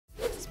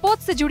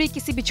Sports से जुड़ी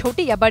किसी भी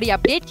छोटी या बड़ी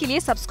अपडेट के लिए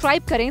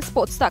सब्सक्राइब करें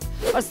स्पोर्ट्स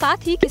तक और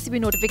साथ ही किसी भी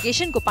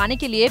नोटिफिकेशन को पाने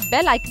के लिए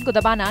बेल आइकन को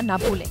दबाना ना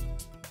भूलें।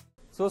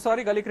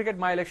 सॉरी गली क्रिकेट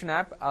माई इलेक्शन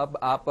ऐप अब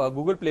आप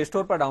गूगल प्ले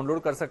स्टोर पर डाउनलोड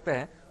कर सकते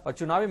हैं और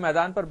चुनावी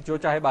मैदान पर जो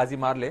चाहे बाजी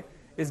मार ले।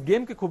 इस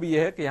गेम की खूबी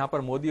यह है कि यहाँ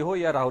पर मोदी हो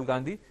या राहुल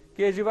गांधी,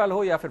 केजरीवाल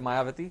हो या फिर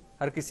मायावती,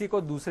 हर किसी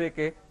को दूसरे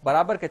के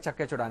बराबर के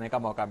छक्के छुड़ाने का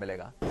मौका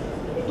मिलेगा।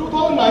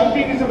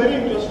 2019 is a very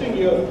interesting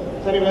year,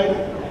 Sunny bhai.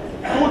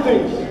 Two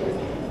things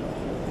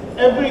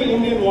every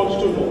Indian wants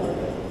to know.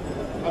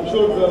 I'm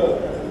sure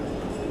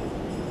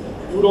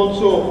you would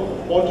also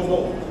want to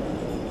know.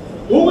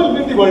 Who will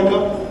win the World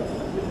Cup?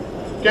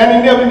 Can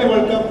India win the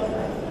World Cup?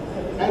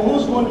 And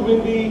who's going to win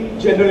the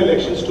general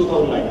elections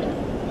 2019?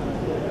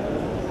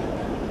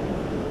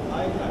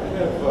 I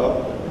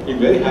have been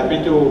very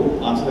happy to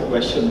answer the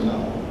question.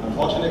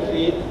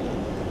 Unfortunately,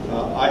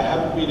 I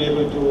haven't been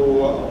able to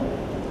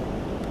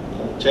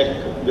check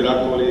Virat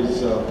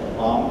Kohli's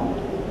palm.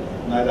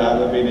 Neither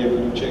have I been able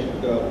to check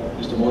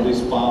Mr.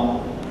 Modi's palm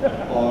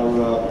or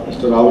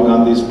Mr. Rahul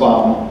Gandhi's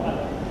palm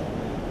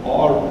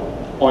or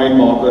Owen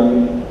Morgan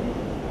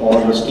or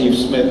Steve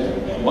Smith.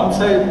 Once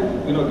I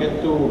get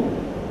to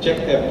check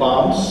their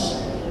palms,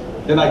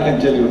 then I can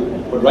tell you.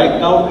 But right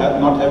now,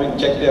 not having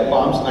checked their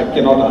palms, I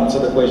cannot answer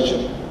the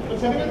question.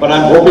 But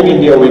I'm hoping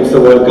India wins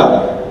the World Cup.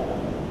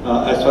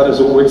 As far as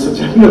who wins the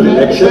general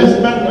election, the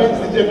best man wins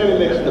the general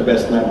election. The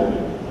best man will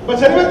win.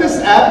 But anyway,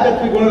 this app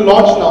that we're going to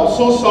launch now,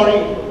 So Sorry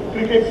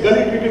Cricket,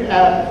 Gullycricket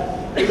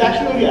app, is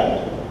actually an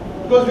app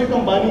because we're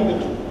combining the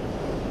two.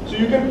 So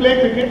you can play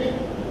cricket,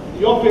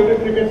 your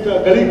favorite cricket,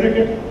 Gully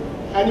cricket,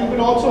 and you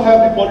can also have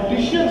the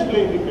politicians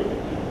playing the cricket.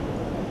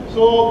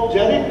 So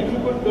Jerry, if you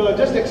could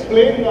just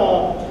explain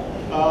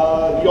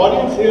the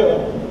audience here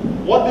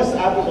what this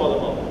app is all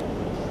about.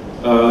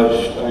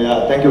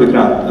 Yeah, thank you,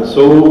 Vikrant.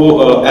 So,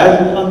 as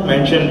Vikrant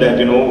mentioned that,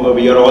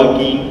 we are all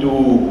keen to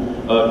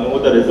know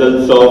the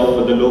results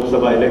of the Lok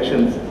Sabha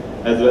elections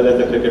as well as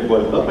the Cricket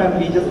World Cup, and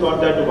we just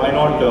thought that why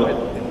not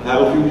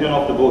have a fusion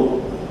of the both.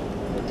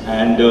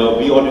 And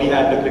we already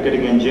had the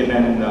cricketing engine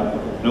and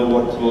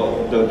what's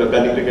the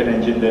Gully cricket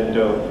engine that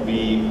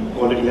we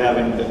already have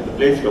in the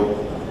Play Store.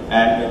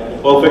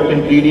 And perfect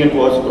ingredient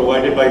was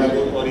provided by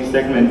Sorry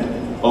segment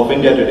of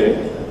India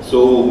Today.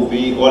 So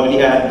we already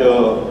had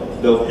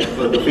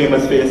the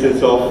famous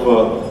faces of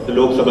the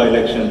Lok Sabha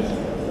elections.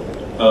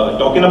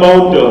 Talking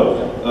about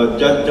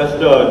just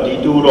a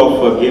detour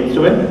of games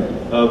to win,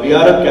 we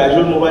are a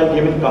casual mobile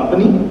gaming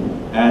company,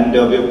 and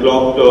we have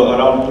clocked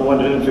around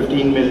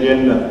 215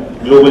 million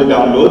global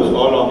downloads,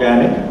 all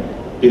organic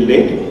till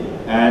date.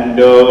 And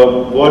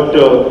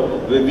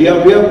we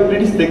are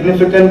pretty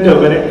significant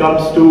when it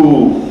comes to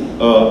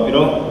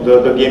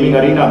the gaming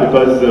arena,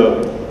 because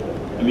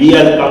we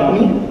as a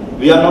company,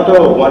 we are not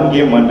a one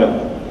game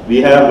wonder.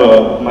 We have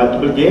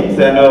multiple games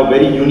and a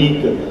very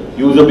unique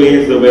user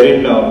base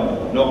wherein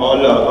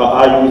all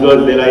our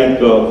users, they like,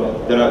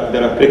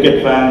 there are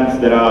cricket fans,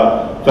 there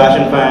are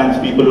fashion fans,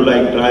 people who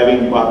like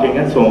driving, parking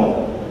and so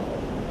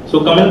on.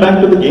 So coming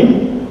back to the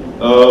game,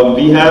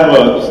 we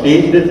have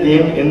staged this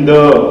game in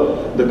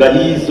the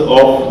gullies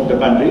of the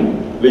country,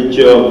 which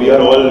we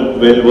are all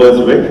well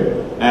versed with.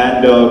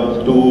 And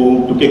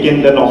to kick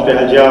in the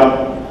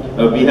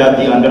nostalgia, we have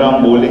the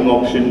underarm bowling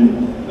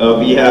option,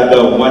 we have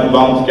the one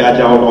bounce catch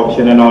out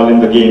option and all in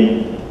the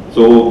game.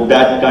 So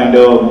that kind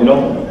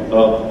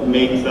of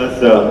makes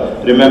us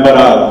remember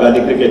our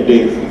gully cricket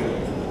days.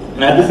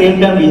 And at the same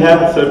time, we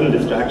have certain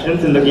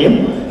distractions in the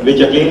game,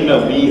 which again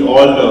we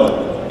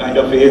all kind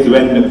of face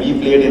when we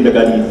played in the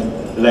gullies.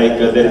 Like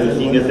there is a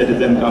senior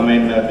citizen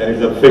coming, there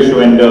is a fish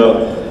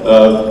vendor,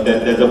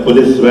 there's a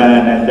police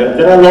van, and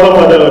there are a lot of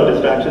other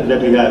distractions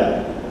that we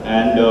have.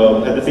 And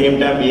at the same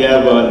time, we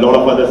have a lot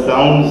of other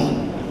sounds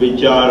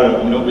which are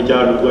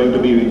going to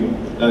be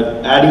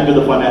adding to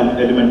the fun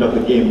element of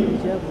the game.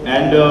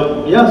 And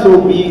yeah, so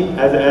we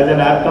as an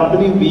app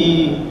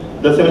company,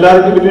 the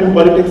similarity between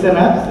politics and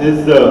apps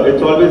is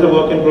it's always a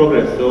work in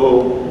progress.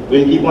 So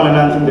we'll keep on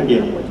enhancing the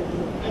game.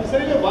 And sir,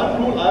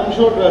 one rule I'm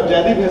sure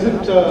Jadid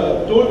hasn't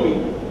told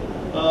me.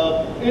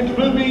 It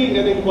will be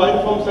an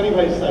inquiry from Sunny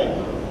Bhai's side.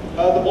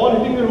 The ball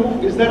hitting the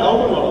roof, is that out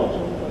or not out?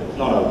 It's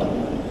not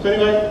out. Sunny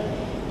Bhai?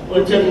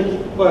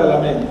 Well,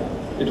 I mean,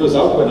 it was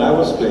out when I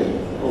was playing.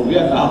 We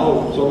are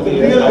now so many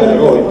years down the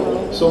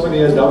road. So many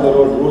years down the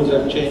road, rules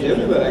have changed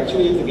everywhere.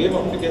 Actually, in the game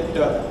of cricket,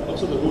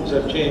 also the rules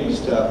have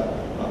changed.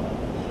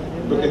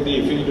 Look at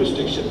the field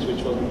restrictions,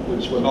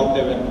 which were not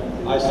there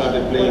when I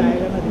started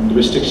playing. The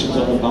restrictions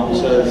on the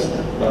bouncers,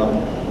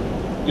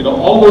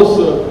 all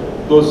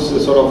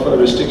those sort of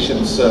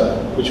restrictions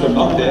which were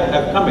not there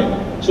have come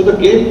in. So the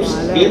game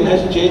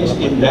has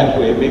changed in that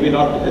way. Maybe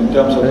not in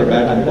terms of the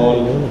bat and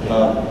ball.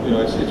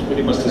 It's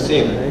pretty much the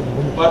same.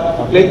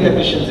 But playing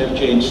conditions have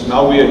changed.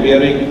 Now we are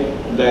hearing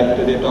that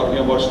they're talking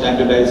about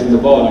standardizing the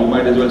ball. You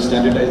might as well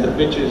standardize the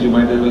pitches. You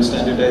might as well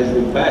standardize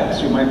the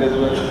bats. You might as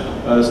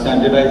well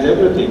standardize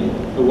everything.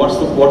 So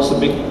what's the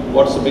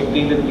big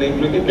deal in playing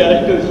cricket?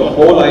 Characters. The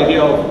whole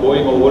idea of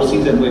going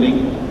overseas and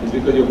winning is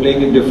because you're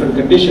playing in different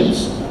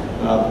conditions.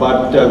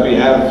 but we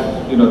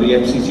have, the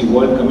MCC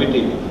World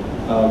Committee,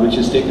 which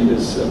has taken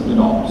this,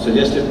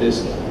 suggested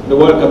this. The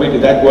World Committee,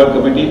 that World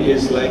Committee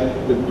is like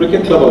the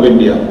Cricket Club of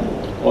India,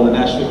 or the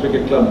National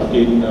Cricket Club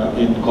in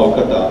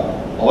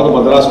Kolkata, or the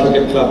Madras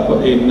Cricket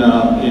Club in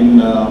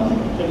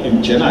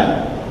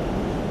Chennai.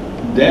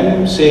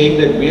 Them saying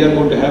that we are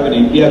going to have an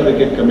India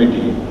Cricket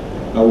Committee,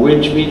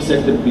 which means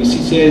that the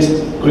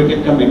BCCI's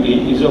cricket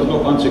committee is of no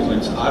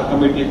consequence. Our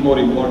committee is more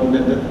important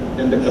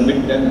than the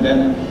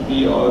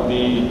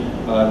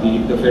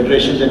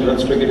federation that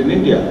runs cricket in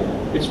India.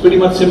 It's pretty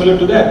much similar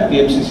to that. The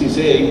MCC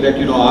saying that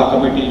our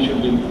committee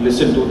should be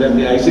listened to than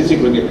the ICC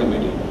cricket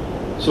committee.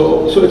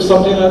 So it's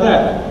something like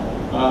that.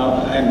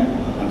 And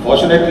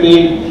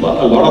unfortunately, a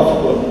lot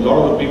of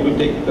the people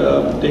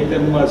take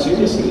them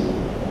seriously.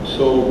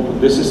 So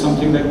this is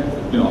something that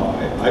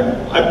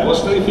I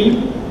personally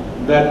feel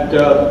that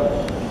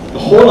the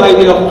whole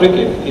idea of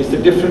cricket is the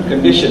different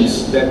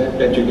conditions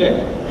that you get.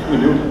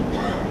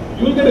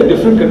 You will get a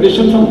different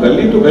condition from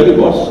gully to gully,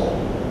 boss.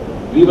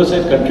 Leave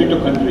aside country to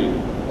country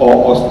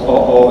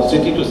or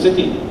city to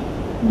city.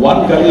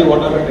 One gully, what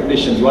are the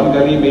conditions? One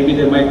gully, maybe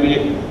there might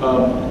be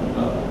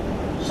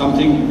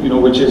something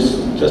which is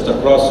just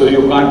across, so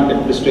you can't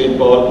get the straight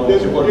ball.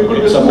 There's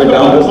somewhere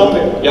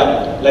down.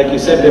 Yeah, like you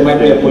said, there might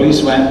be a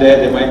policeman there.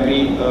 There might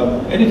be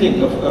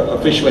anything,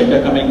 a fish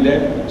vendor coming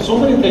there. So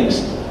many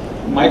things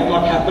might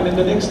not happen in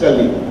the next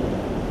gully.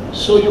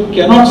 So you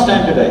cannot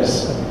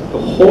standardize the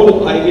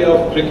whole idea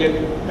of cricket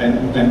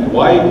and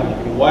why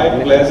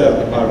players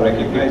are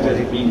recognized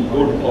as being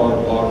good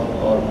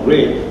or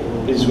great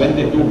is when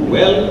they do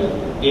well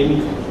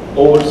in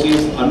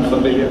overseas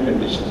unfamiliar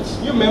conditions.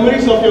 Your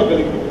memories of your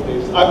gully cricket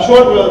days. I'm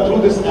sure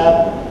through this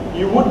app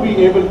you would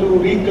be able to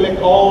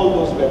recollect all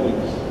those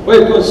memories.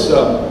 Well, because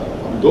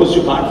those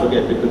you can't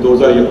forget because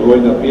those are your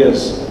growing up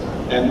years.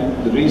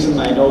 And the reason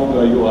I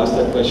know you asked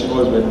that question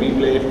was when we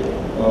played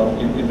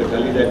in the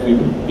gully that we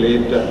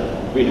played,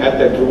 we had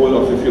that rule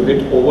of if you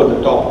hit over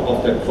the top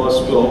of that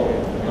first floor,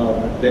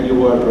 then you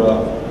were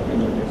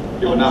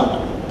given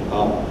out.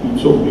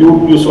 So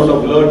you sort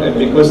of learned, and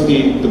because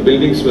the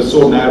buildings were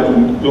so narrow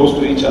and close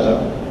to each other,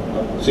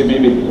 say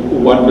maybe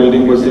one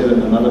building was there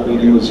and another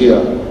building was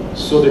here,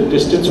 so the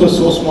distance was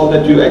so small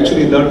that you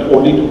actually learned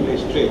only to play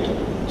straight.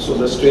 So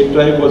the straight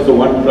drive was the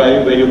one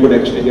drive where you could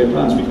actually get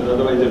runs, because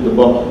otherwise if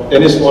the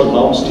tennis ball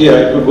bounced here,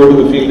 it would go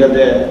to the fielder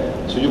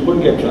there, so you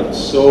couldn't get runs.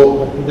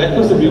 So that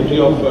was the beauty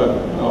of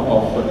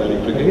gully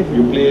cricket.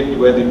 You played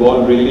where the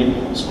ball really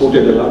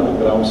scooted along the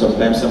ground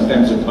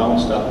sometimes it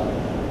bounced up.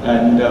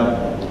 And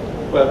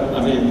well,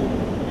 I mean,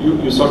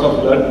 you sort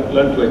of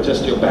learn to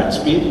adjust your bat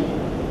speed.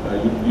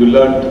 You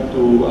learn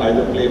to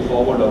either play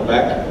forward or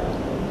back.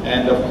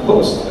 And of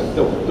course,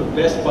 the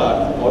best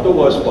part, or the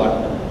worst part,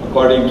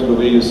 according to the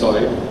way you saw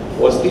it,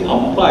 was the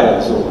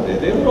umpires over there.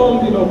 They were all,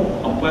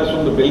 umpires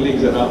from the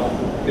buildings around.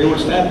 They would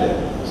stand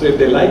there. So if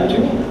they liked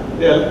you,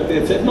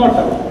 they said not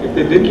out. If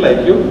they didn't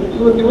like you,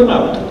 you were given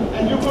out.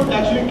 And you could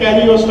actually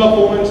carry your stuff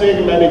home and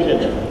say, manage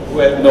it.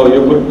 Well, no,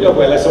 you could. Yeah,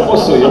 well, I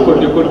suppose so. You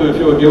could. If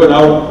you were given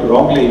out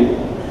wrongly,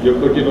 you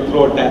could,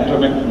 throw a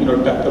tantrum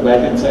and tuck the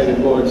bag inside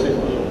and go and say,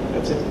 oh,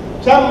 that's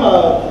it. Sam,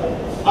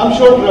 I'm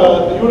sure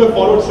you would have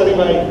followed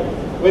Sarimai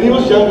when he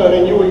was younger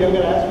and you were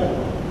younger as well.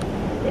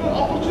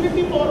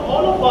 Opportunity for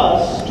all of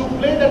us to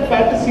play that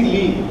fantasy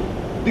league,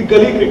 the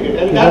gully cricket,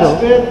 and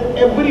that's where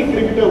every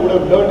cricketer would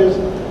have learned his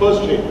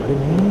first trade.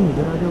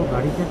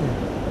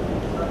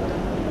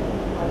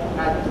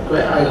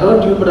 I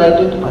heard you, but I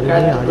didn't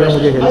catch the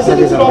question. I said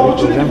it's an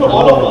opportunity for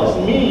all of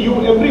us, me, you,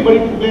 everybody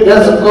to play.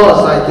 Yes, of course.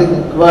 I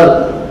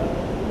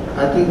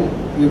think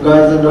you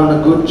guys have done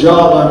a good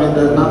job. I mean,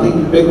 there's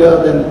nothing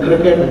bigger than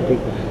cricket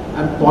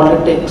and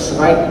politics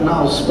right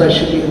now,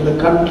 especially in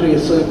the country.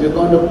 So if you're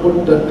going to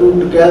put the two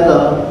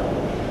together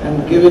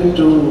and give it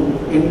to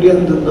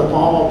Indians in the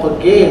form of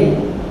a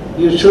game,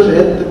 you should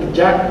hit the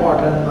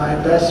jackpot, and my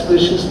best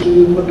wishes to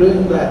you for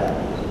doing that.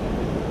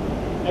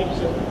 Thank you,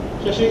 sir.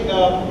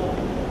 Shashi,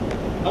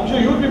 I'm sure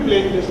you would be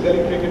playing this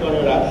gully cricket on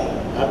your app.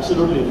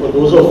 Absolutely. For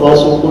those of us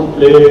who could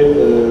play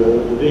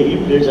the way he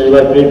played,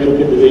 I played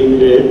cricket the way he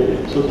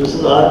played. So this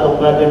is our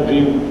comeback and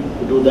dream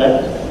to do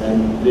that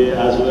and play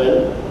as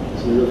well.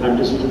 So it's a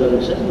fantasy to that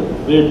extent,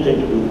 but great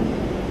thing to do.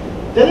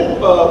 Then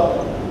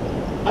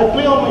I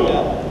play on my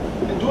app.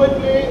 And do I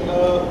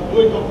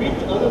compete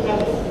with other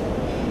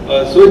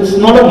platforms? So it's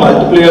not a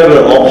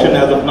multiplayer option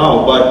as of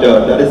now, but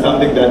that is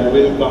something that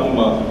will come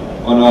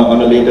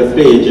on a later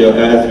stage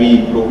as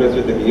we progress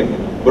with the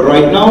game. But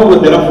right now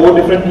there are 4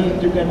 different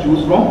teams you can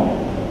choose from,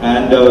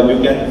 and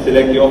you can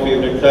select your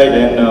favorite side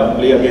and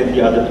play against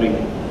the other 3.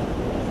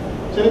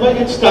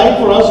 Sarimai, it's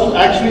time for us to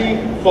actually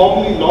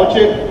formally launch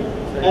it,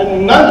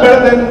 and none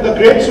better than the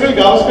great Sunil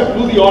Gavaskar to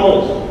do the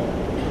honors.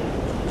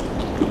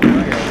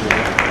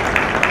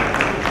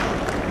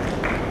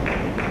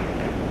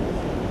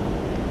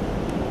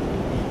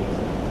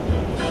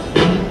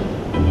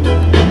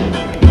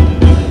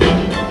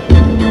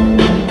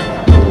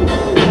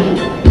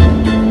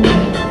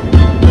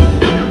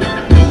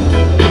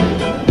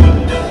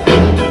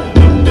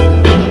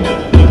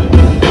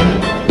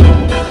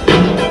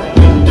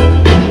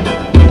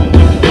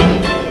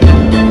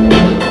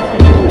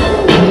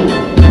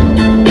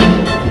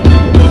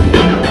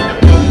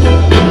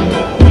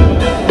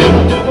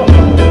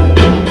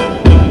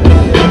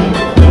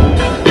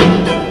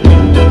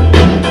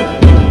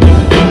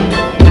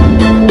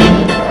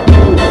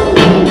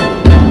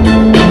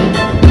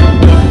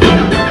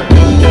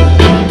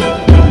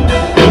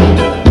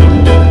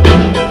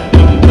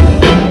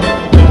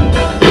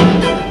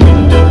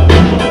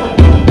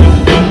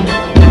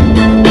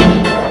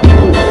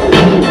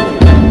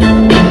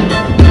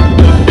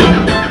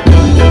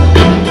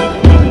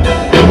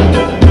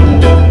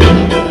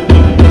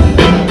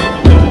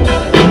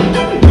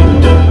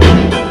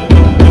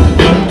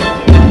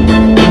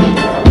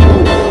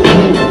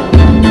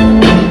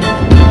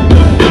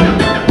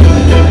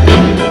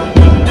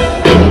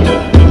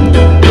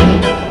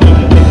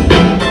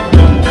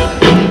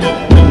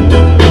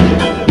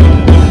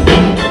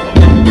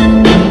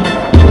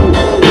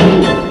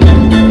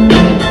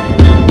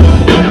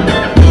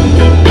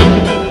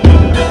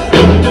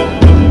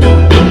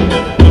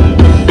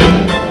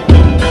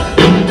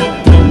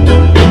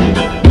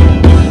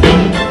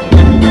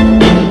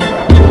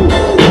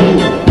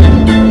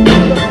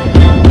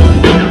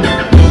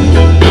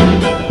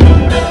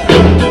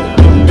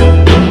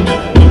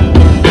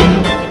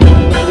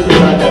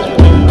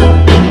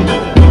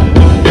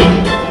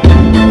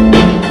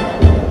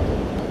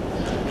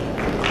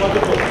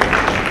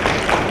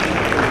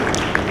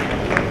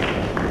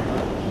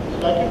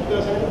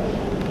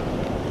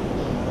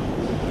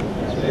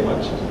 very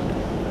much.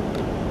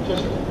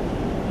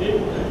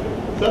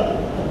 Sir,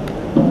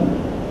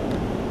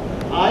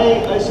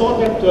 I saw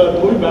that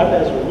Dhobi bat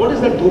as well. What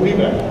is that Dhobi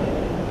bat?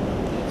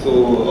 So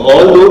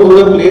all those who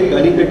have played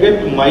gully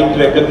cricket might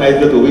recognize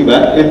the Dhobi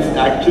bat. It's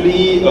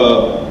actually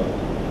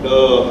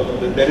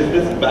there is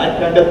this bat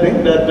kind of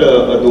thing that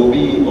a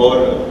Dhobi or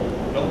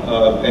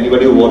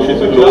anybody who washes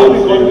So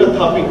clothes. we call it the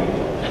Thapi.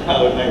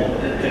 Oh, nice.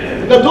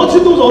 The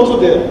Jodhsidhu is also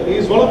there. He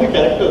is one of the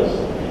characters.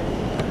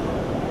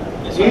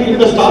 He is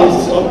the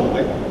stars.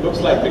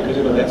 Looks like, because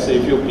let's say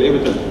if you play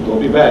with a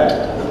Dhobi bat,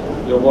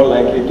 you're more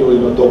likely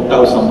to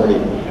top somebody.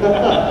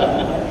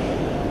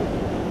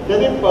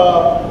 Jadip,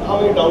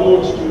 how many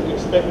downloads do you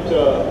expect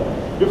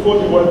before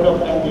the World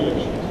Cup and the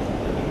elections?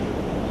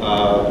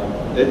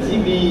 Let's see,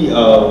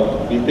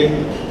 we think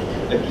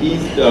at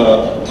least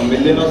 1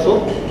 million or so.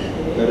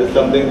 That is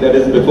something that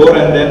is before,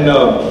 and then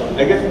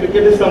I guess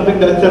cricket is something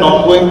that's an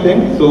ongoing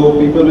thing, so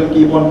people will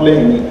keep on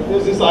playing.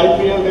 There's this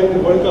IPL, then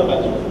the World Cup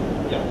as well.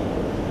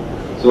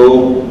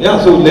 Yeah.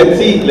 So let's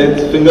see.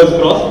 Let's fingers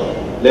crossed.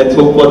 Let's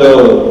hope for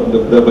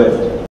the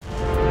best.